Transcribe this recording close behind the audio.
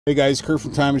Hey guys, Kurt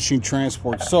from Time Machine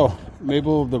Transport. So, maybe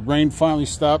the rain finally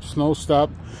stopped, snow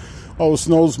stopped. Oh, the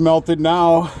snow's melted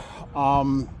now. I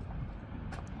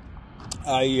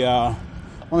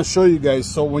want to show you guys.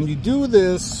 So when you do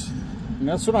this, and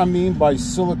that's what I mean by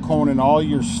silicone in all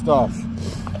your stuff,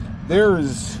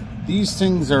 these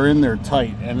things are in there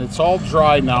tight, and it's all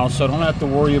dry now, so I don't have to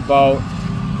worry about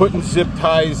putting zip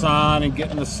ties on and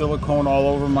getting the silicone all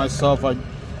over myself. I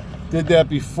did that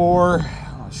before.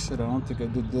 Shit, I don't think I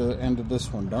did the end of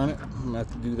this one. Darn it. I'm gonna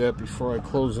have to do that before I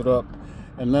close it up.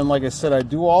 And then, like I said, I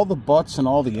do all the butts and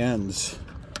all the ends.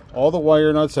 All the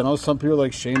wire nuts. I know some people are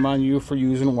like, shame on you for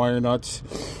using wire nuts.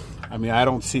 I mean, I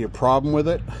don't see a problem with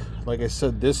it. Like I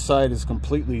said, this side is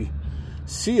completely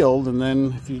sealed. And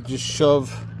then if you just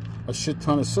shove a shit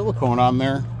ton of silicone on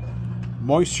there,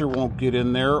 moisture won't get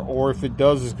in there. Or if it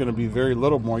does, it's going to be very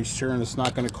little moisture, and it's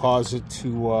not going to cause it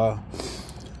to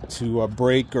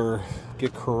break or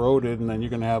get corroded, and then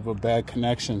you're going to have a bad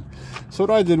connection. So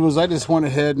what I did was I just went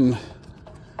ahead and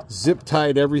zip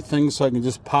tied everything so I can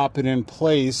just pop it in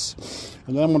place,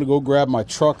 and then I'm going to go grab my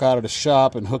truck out of the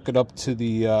shop and hook it up to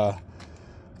the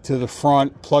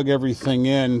front, plug everything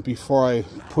in before I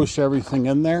push everything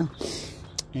in there.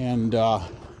 And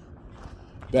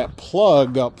that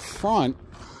plug up front,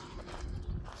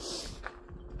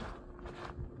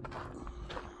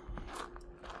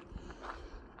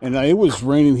 and it was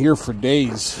raining here for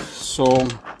days, so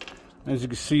as you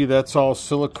can see, that's all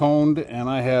siliconed, and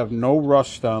I have no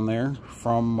rust on there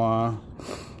from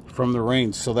the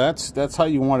rain. So that's how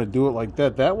you want to do it, like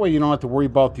that. That way you don't have to worry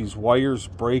about these wires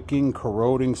breaking,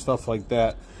 corroding, stuff like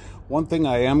that. One thing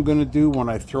I am going to do when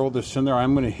I throw this in there,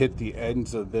 I'm going to hit the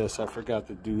ends of this. I forgot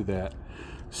to do that.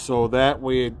 So that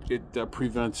way it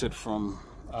prevents it from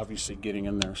obviously getting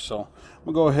in there. So I'm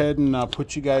gonna go ahead and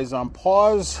put you guys on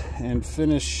pause and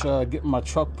finish getting my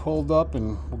truck pulled up,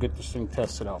 and we'll get this thing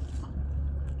tested out.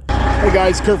 Hey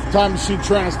guys, Kurt from Time Machine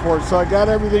Transport. So I got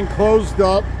everything closed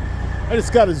up. I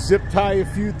just got to zip tie a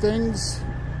few things,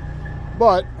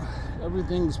 but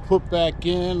everything's put back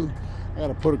in. I got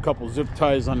to put a couple zip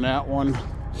ties on that one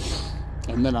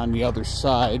and then on the other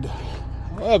side.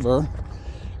 However,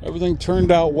 everything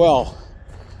turned out well.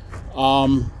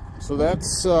 So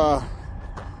that's the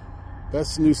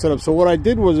new setup. So what I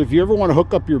did was, if you ever want to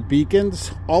hook up your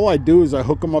beacons, all I do is I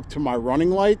hook them up to my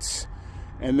running lights,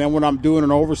 and then when I'm doing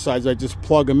an oversize, I just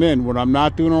plug them in. When I'm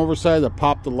not doing oversize, I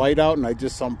pop the light out and I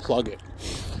just unplug it.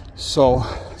 So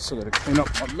I gotta clean up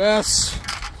my mess.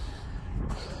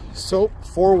 So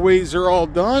 4 ways are all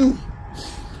done.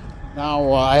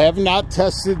 Now I have not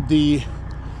tested the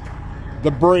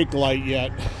brake light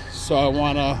yet, so I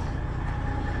want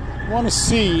to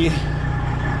see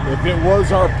if it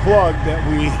was our plug that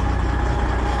we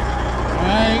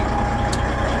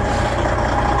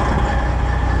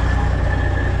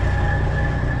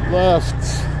left.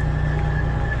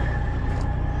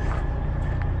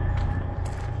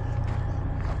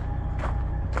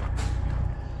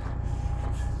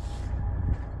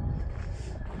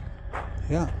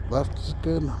 Yeah, left is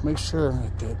good. Make sure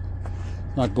that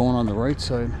not going on the right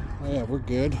side. Oh, yeah, we're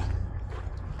good.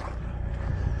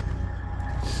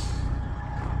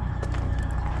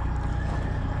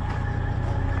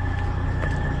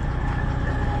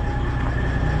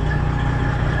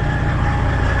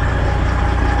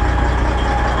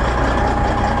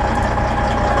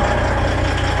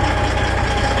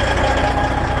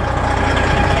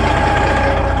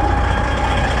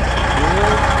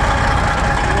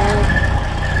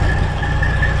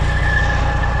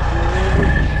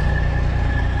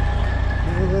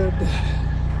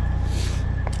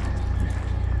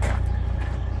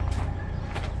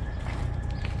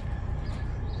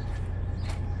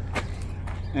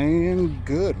 And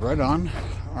good, right on.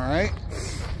 All right,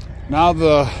 now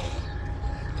the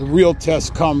real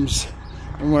test comes.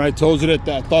 And when I told you that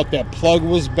I thought that plug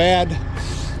was bad,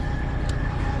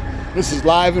 this is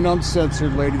live and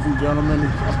uncensored, ladies and gentlemen.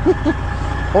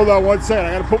 Hold on one second,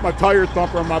 I gotta put my tire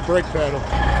thumper on my brake pedal.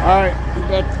 All right, we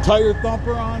got the tire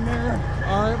thumper on there.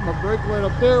 All right, my brake light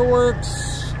up there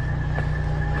works.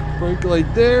 Brake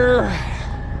light there.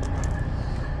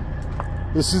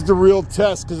 This is the real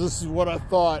test, because this is what I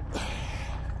thought.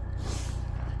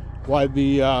 Why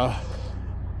the all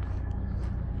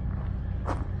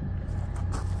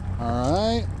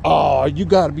right. Oh, you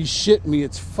gotta be shitting me.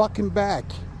 It's fucking back.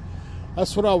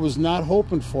 That's what I was not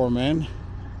hoping for, man.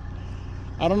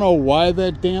 I don't know why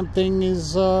that damn thing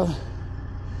is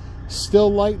still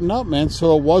lighting up, man.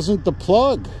 So it wasn't the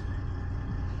plug.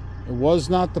 It was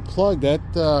not the plug.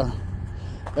 That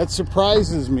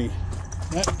surprises me.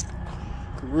 That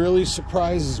really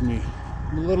surprises me.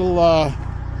 I'm a little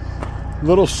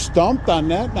Little stumped on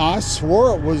that. Now, I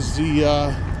swore it was the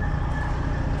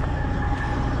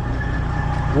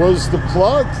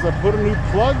plug. I put a new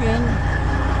plug in.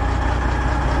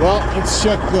 Well, let's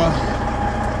check the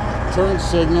turn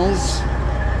signals.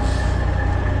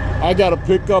 I got to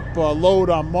pick up a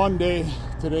load on Monday.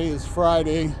 Today is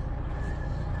Friday.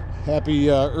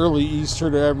 Happy early Easter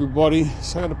to everybody.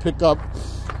 So I got to pick up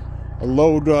a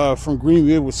load from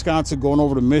Greenville, Wisconsin, going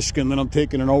over to Michigan. Then I'm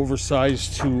taking an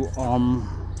oversized to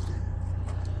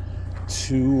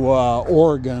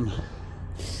Oregon.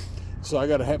 So I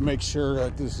got to make sure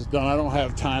that this is done. I don't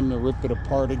have time to rip it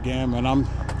apart again, and I'm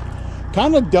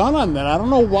kind of done on that. I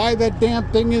don't know why that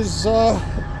damn thing is doing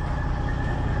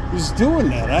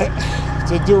that.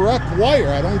 It's a direct wire.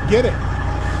 I don't get it.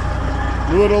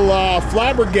 A little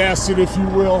flabbergasted, if you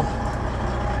will.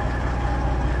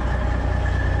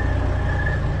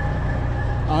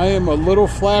 I am a little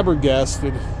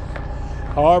flabbergasted.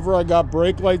 However, I got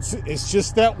brake lights. It's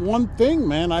just that one thing,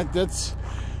 man. That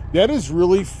is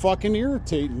really fucking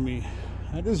irritating me.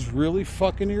 That is really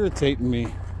fucking irritating me.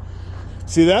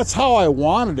 See, that's how I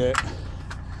wanted it.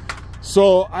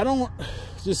 So I don't,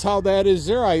 just how that is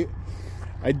there. I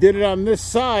did it on this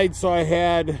side, so I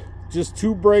had just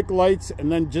 2 brake lights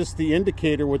and then just the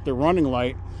indicator with the running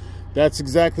light. That's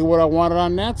exactly what I wanted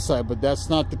on that side, but that's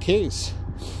not the case.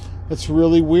 That's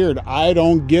really weird. I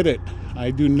don't get it.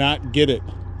 I do not get it.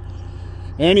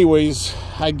 Anyways,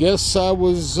 I guess I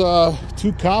was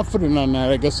too confident on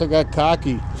that. I guess I got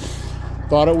cocky.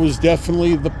 Thought it was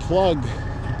definitely the plug,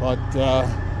 but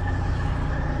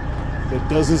it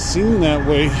doesn't seem that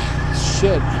way.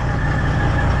 Shit.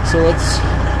 So let's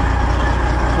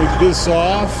take this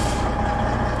off.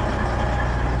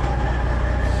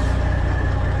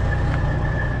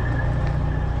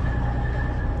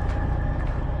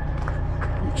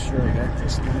 Make sure I got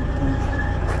this thing.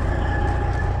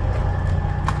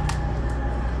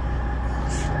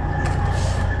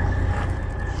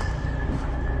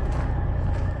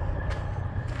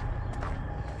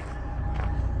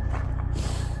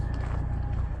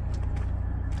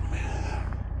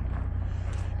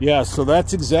 Yeah, so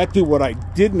that's exactly what I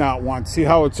did not want. See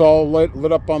how it's all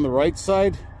lit up on the right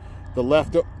side? The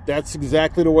left, that's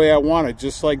exactly the way I want it,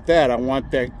 just like that. I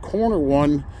want that corner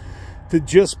one to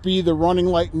just be the running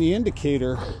light and the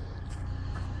indicator.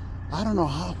 I don't know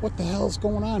what the hell is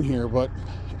going on here, but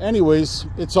anyways,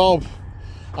 it's all,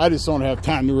 I just don't have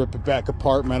time to rip it back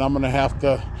apart, man. I'm gonna have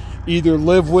to either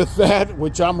live with that,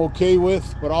 which I'm okay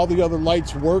with, but all the other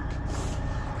lights work.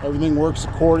 Everything works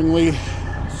accordingly.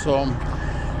 So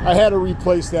I had to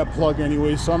replace that plug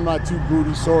anyway, so I'm not too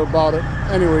booty sore about it.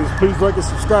 Anyways, please like and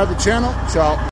subscribe to the channel. Ciao.